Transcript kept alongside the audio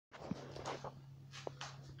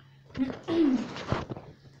Hi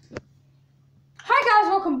guys,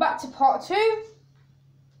 welcome back to part 2.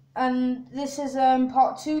 And this is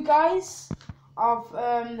part 2, guys, of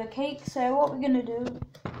the cake. So what we're gonna do,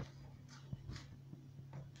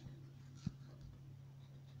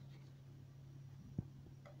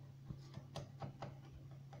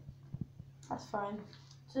 that's fine.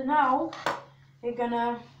 So now we're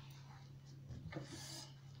gonna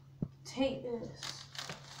take this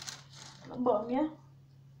at the bottom, yeah?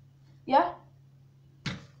 Yeah?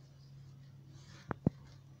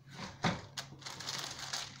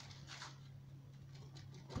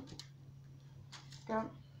 Go.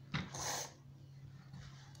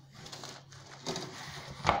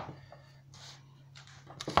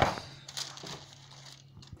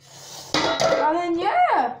 And then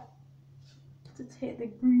yeah, to take the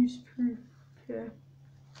grease proof here.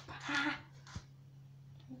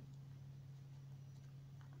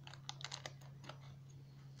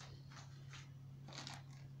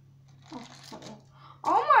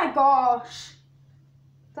 Oh my gosh,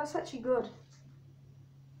 that's actually good.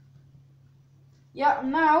 Yeah,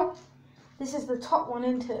 now this is the top one,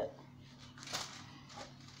 isn't it?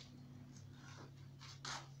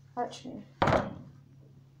 Actually,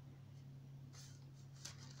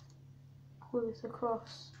 pull this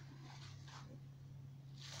across.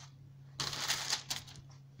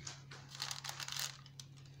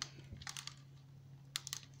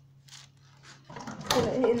 Pull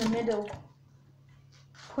it in the middle.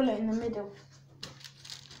 Pull it in the middle.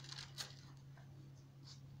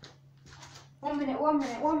 1 minute, 1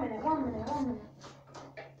 minute, 1 minute, 1 minute, 1 minute.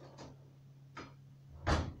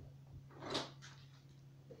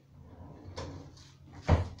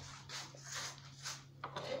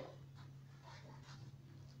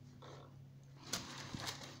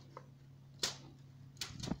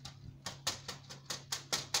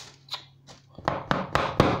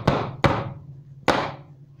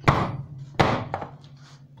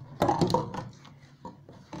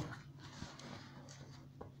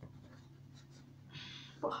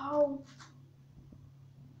 But how?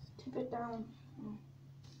 Tip it down.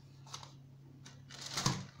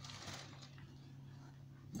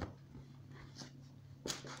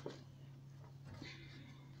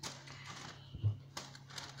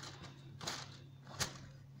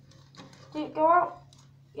 Did it go out?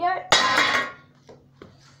 Yeah.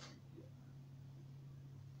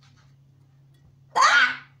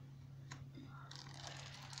 Ah!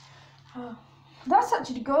 Oh, that's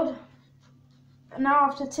actually good. And now I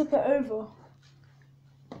have to tip it over.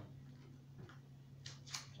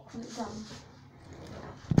 Put it down.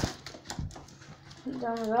 Put it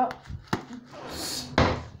down with that.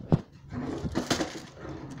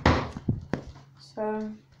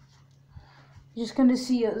 So, you're just gonna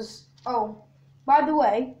see us. Oh, by the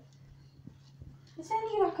way, it's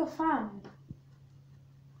only like a fan.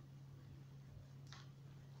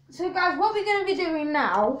 So, guys, what we're gonna be doing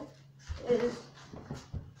now is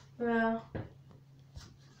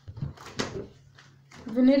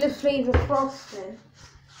vanilla flavour frosting,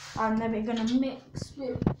 and then we're gonna mix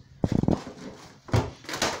with.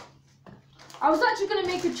 I was actually gonna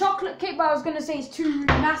make a chocolate cake, but I was gonna say it's too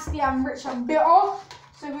nasty and rich and bitter.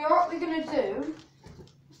 So what we're gonna do?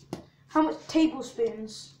 How much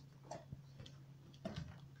tablespoons?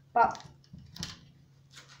 But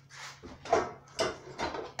a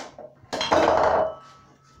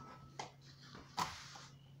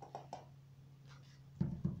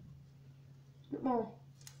bit more.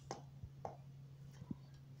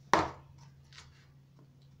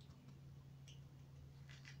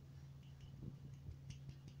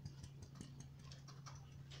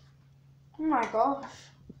 Oh my gosh.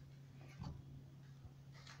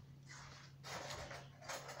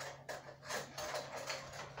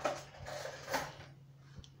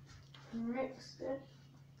 Mix it.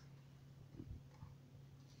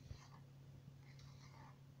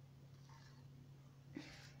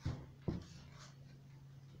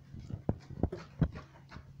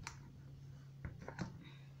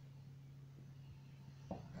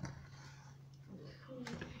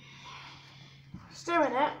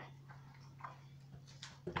 Stirring it.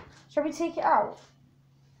 Shall we take it out?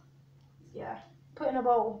 Yeah. Put in a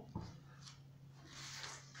bowl.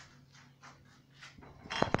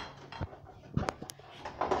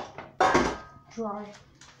 Dry.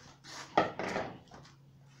 Oh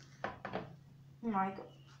my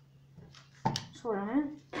god. Sorry,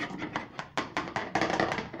 man.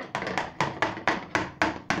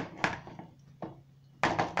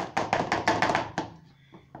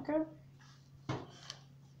 Okay.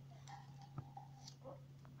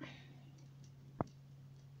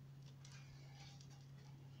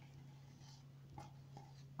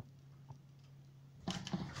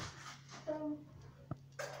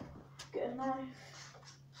 knife.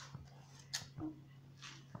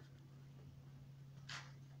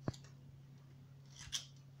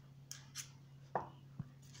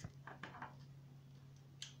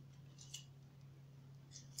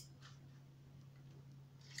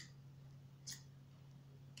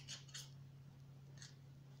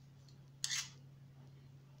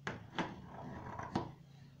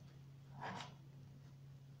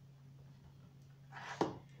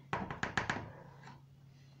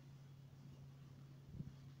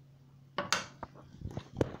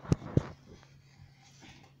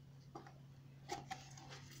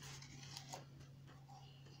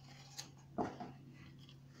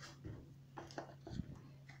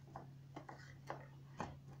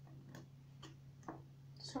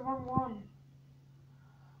 It's the wrong one.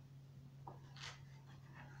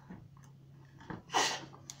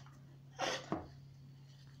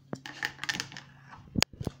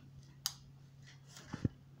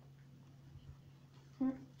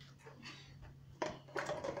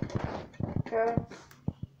 Okay.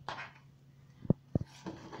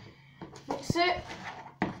 Mix it.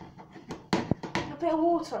 A bit of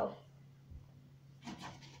water.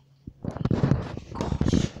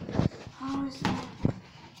 Gosh. How is that?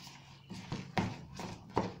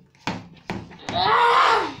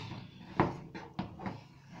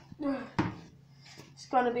 It's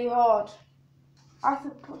gonna be hard. I have to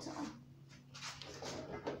put it on.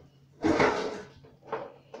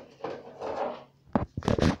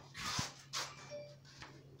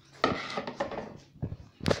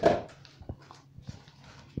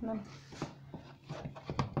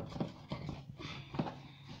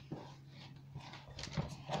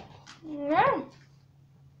 Yeah.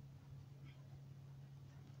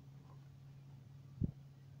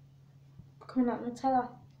 Coming out Nutella.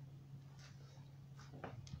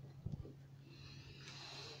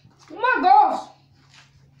 Oh my gosh!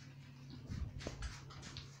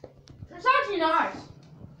 It's actually nice.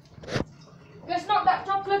 It's not that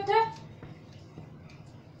chocolatey.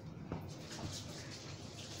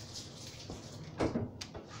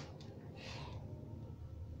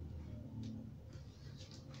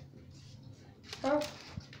 Oh.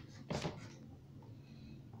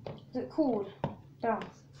 Is it cooled down?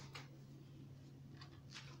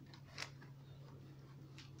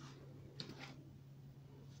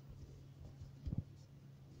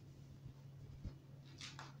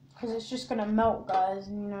 Because it's just gonna melt, guys,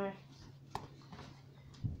 and you know.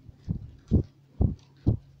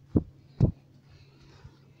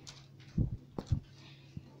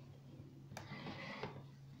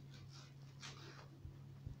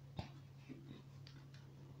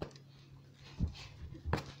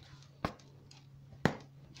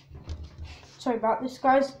 Sorry about this,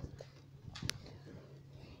 guys.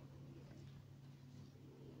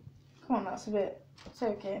 Come on, that's a bit. It's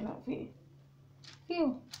okay, not for you.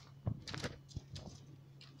 Feel.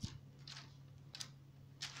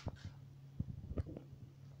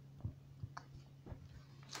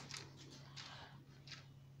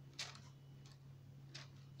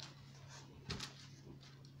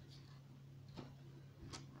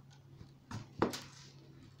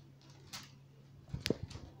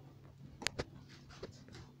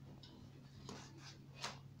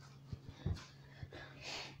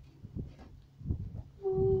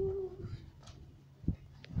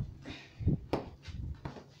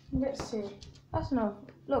 Let's see. That's enough.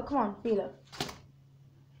 Look, come on, feel it.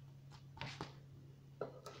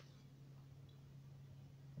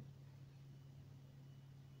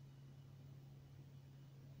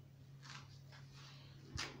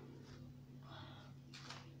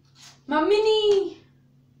 My mini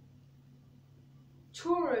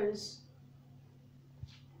churros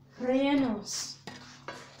rellenos.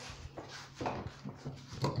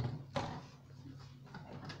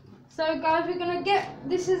 So guys, we're gonna get,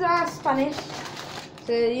 this is our Spanish,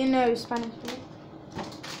 so you know Spanish.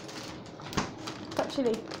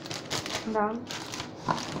 Actually, come down.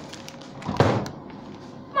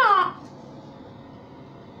 Ma!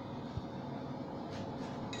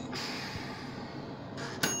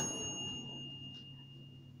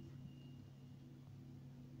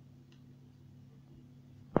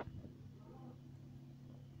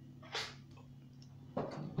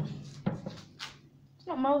 It's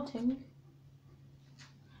not melting.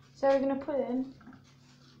 So we're gonna put it in.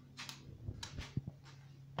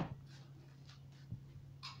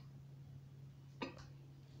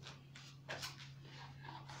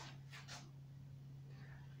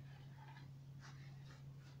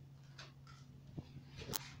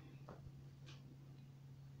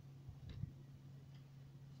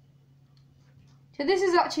 So this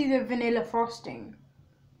is actually the vanilla frosting.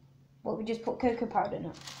 But we just put cocoa powder in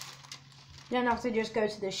it. You don't have to just go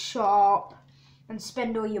to the shop and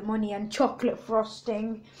spend all your money on chocolate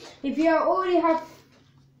frosting. If you already have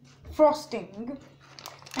frosting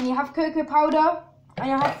and you have cocoa powder and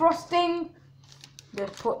you have frosting,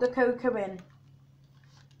 just put the cocoa in.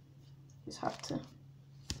 Just have to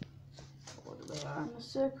put it in a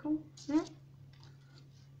circle.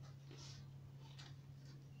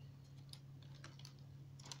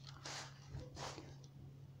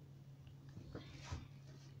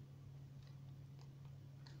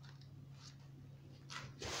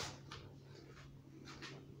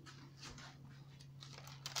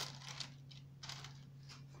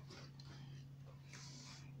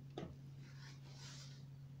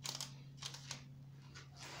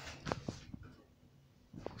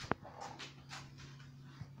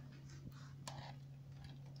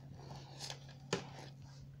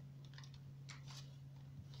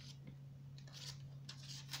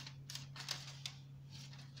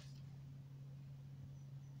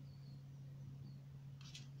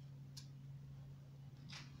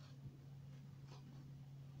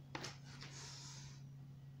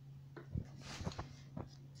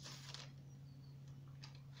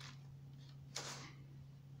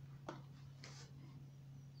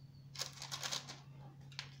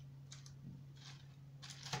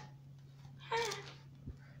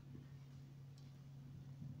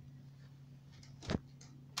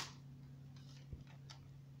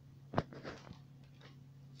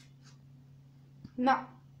 Now,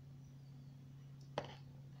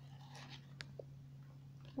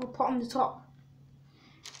 we'll put on the top.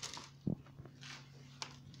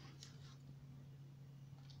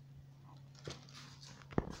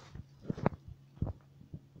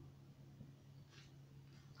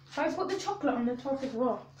 Shall I put the chocolate on the top as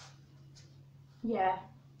well? Yeah.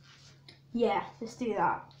 Yeah, let's do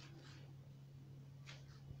that.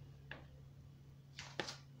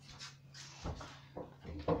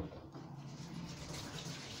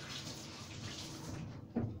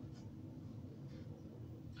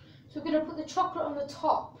 So we're going to put the chocolate on the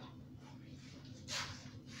top.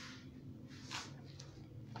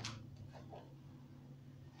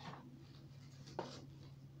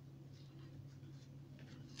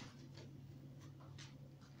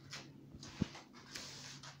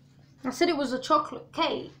 I said it was a chocolate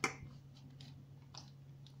cake.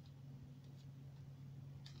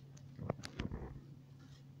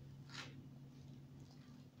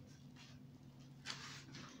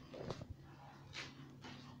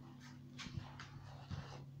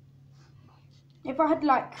 If I had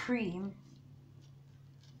like cream,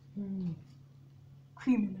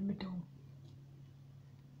 cream in the middle.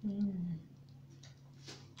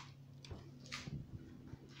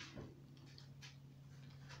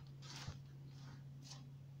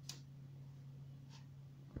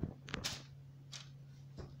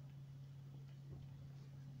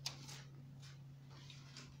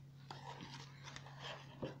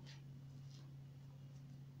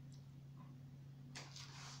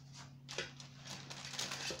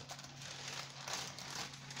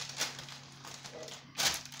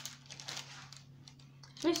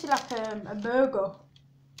 This is like a burger.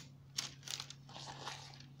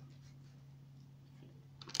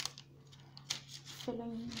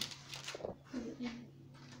 Filling.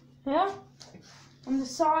 Yeah, on the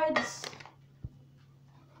sides.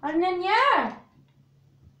 And then yeah,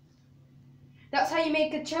 that's how you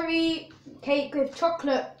make a cherry cake with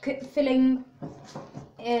chocolate filling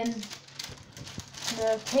in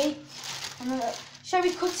the cake. Shall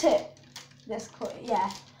we cut it? Let's cut it,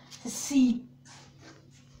 yeah, to see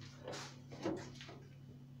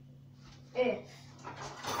if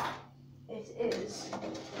it is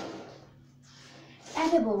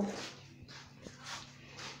edible.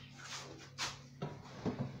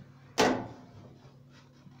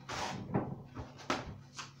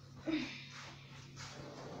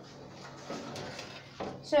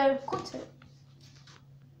 So cut it.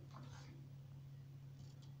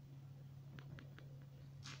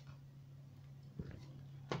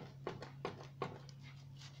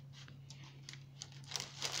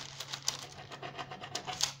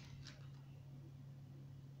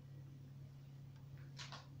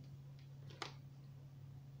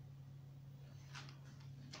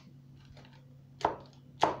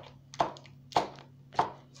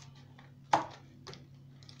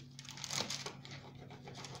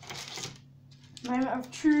 Moment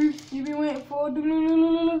of truth you've been waiting for.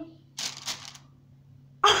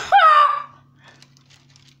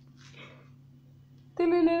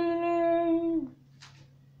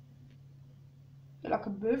 Like a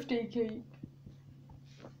birthday cake.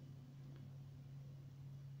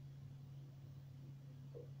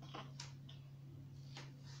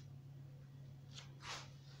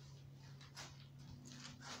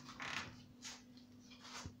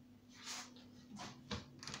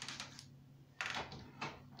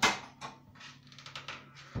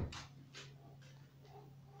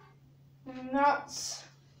 And that's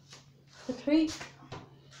the treat.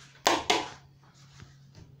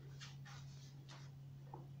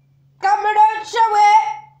 Camera, don't show it!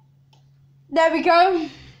 There we go.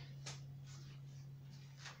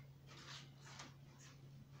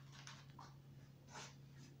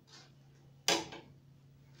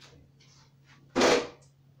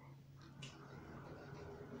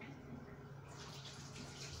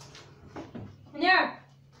 Yeah,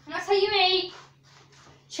 that's how you make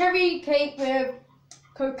cherry cake with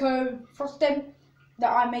cocoa frosting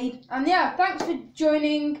that I made. And yeah, thanks for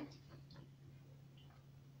joining.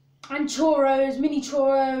 And churros, mini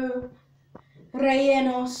churro,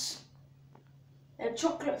 rellenos,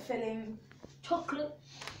 chocolate filling, chocolate.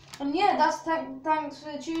 And yeah, that's thanks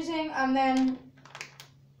for choosing. And then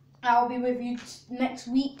I'll be with you next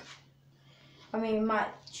week. I mean, we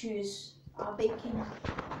might choose our baking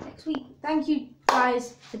next week. Thank you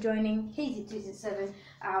guys for joining. KZ267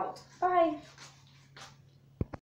 out. Bye.